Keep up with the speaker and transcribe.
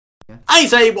I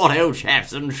say, what old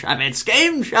chaps and chappets,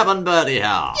 GameChap and Bertie here.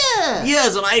 Yeah.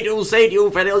 Yes, and I do say to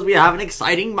you fellows, we have an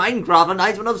exciting Minecraft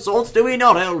announcement of sorts, do we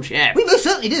not, old chap? We most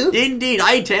certainly do. Indeed,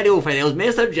 I tell you fellows,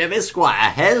 Mr. Jeff Esquire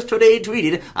has today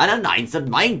tweeted and announced that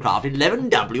Minecraft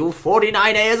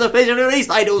 11W49A is officially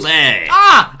released, I do say.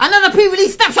 Ah, another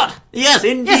pre-release snapshot. Yes,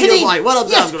 indeed, Yes, indeed. old boy. Well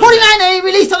yes, observed. 49A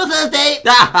released on a Thursday.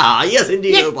 Ah, yes,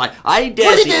 indeed, Yes. old boy. I dare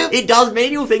What does say it do? it does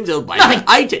many things, old boy. Nothing.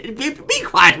 Be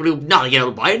quiet, will you? Nothing,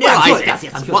 old boy. No, Well, I'm I sure say. it does,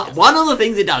 yes, I'm sure it does. One of the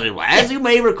things it does, old boy, as you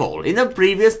may recall, in the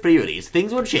previous pre-release,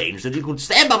 things were changed so that you could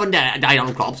stamp up and down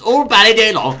on crops all bally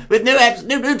day long with no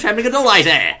trampling at all, I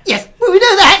say. Yes, well, we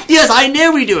know that. Yes, I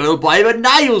know we do, old boy, but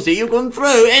now you'll see you can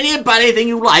throw any bally thing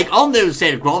you like on those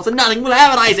said crops and nothing will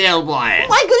have it, I say, old boy.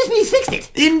 My goodness me, he's fixed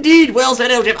it. Indeed, well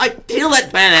said, old chap. I kill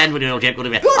that bad hand with old chap.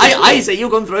 I say you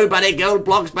can throw bally gold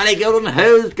blocks, bally golden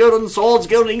hoes, golden swords,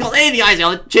 golden ingots, anything, I say,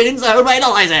 on the chickens, the whole way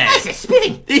along, I say. That's a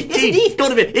spinning. Yes, indeed. Got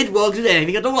to be, it works with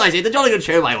anything at all, I say. It's a jolly good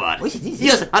show, my word. Yes, it is.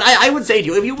 Yes, and I would say to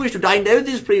you, if you wish to download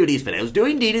this pre-release, fellows, do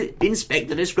indeed inspect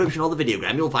the description of the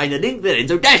videogram. You'll find a link therein,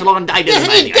 so dash along and download Yes,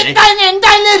 it. indeed. Get down there and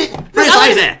download it. Look,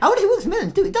 Precisely. I wonder if it works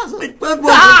melons too. It does. Look.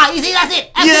 You see, that's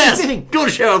it. That's yes, spinning.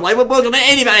 good show, boy. We're working on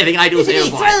any bally thing I do Yes, say,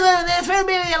 indeed. old Throw boy. them over there. Throw them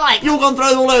where you like. You're going to throw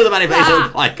them all over the bally place,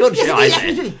 old boy. Good Yes, show, I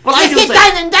indeed, say. yes, Well, I Let's do get say.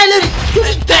 down there and download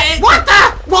it. What the?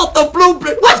 What the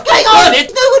blueprint? What's going on? It.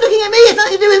 No one looking at me. It's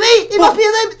nothing to do with me. It must be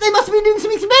them. They must have been doing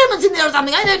some experiments in there or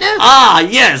something. I don't know. Ah,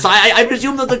 yes. I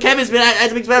presume that the chemist had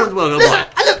some experiments working on. Listen,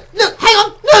 look, hang on.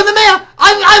 No, the mayor.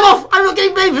 I'm off. I'm not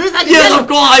getting blamed for this. Yes, of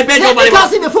course. I bet your money. You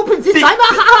can't see the footprints this time.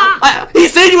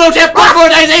 He's seen you, old chap. Right for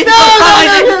it, Daisy. No.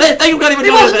 Thank you, God, even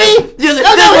It wasn't me. Yes,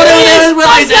 No, there's one over there as well,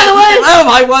 I That's the other way. Oh,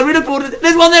 my word. We look forward to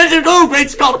There's one there. Oh, great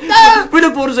Scott. No. We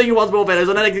look forward to seeing you once more, fellows.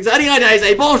 On the next exciting night, I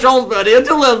say, bonjour, Bertie.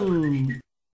 Until then.